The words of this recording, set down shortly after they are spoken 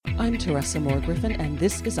I'm Teresa Moore Griffin, and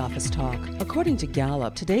this is Office Talk. According to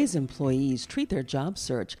Gallup, today's employees treat their job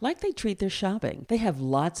search like they treat their shopping. They have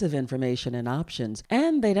lots of information and options,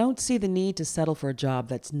 and they don't see the need to settle for a job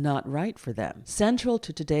that's not right for them. Central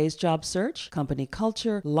to today's job search, company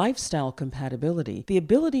culture, lifestyle compatibility, the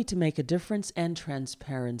ability to make a difference, and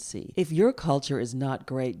transparency. If your culture is not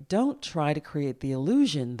great, don't try to create the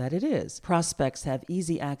illusion that it is. Prospects have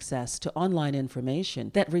easy access to online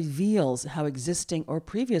information that reveals how existing or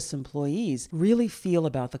previous employees really feel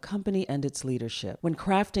about the company and its leadership. When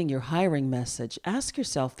crafting your hiring message, ask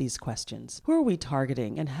yourself these questions. Who are we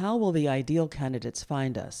targeting, and how will the ideal candidates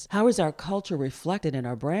find us? How is our culture reflected in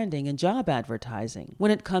our branding and job advertising?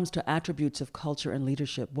 When it comes to attributes of culture and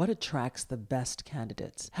leadership, what attracts the best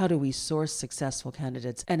candidates? How do we source successful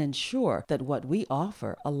candidates and ensure that what we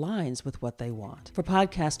offer aligns with what they want? For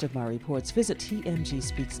podcast of my reports, visit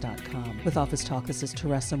tmgspeaks.com. With Office Talk, this is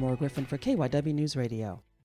Teresa Moore Griffin for KYW News Radio.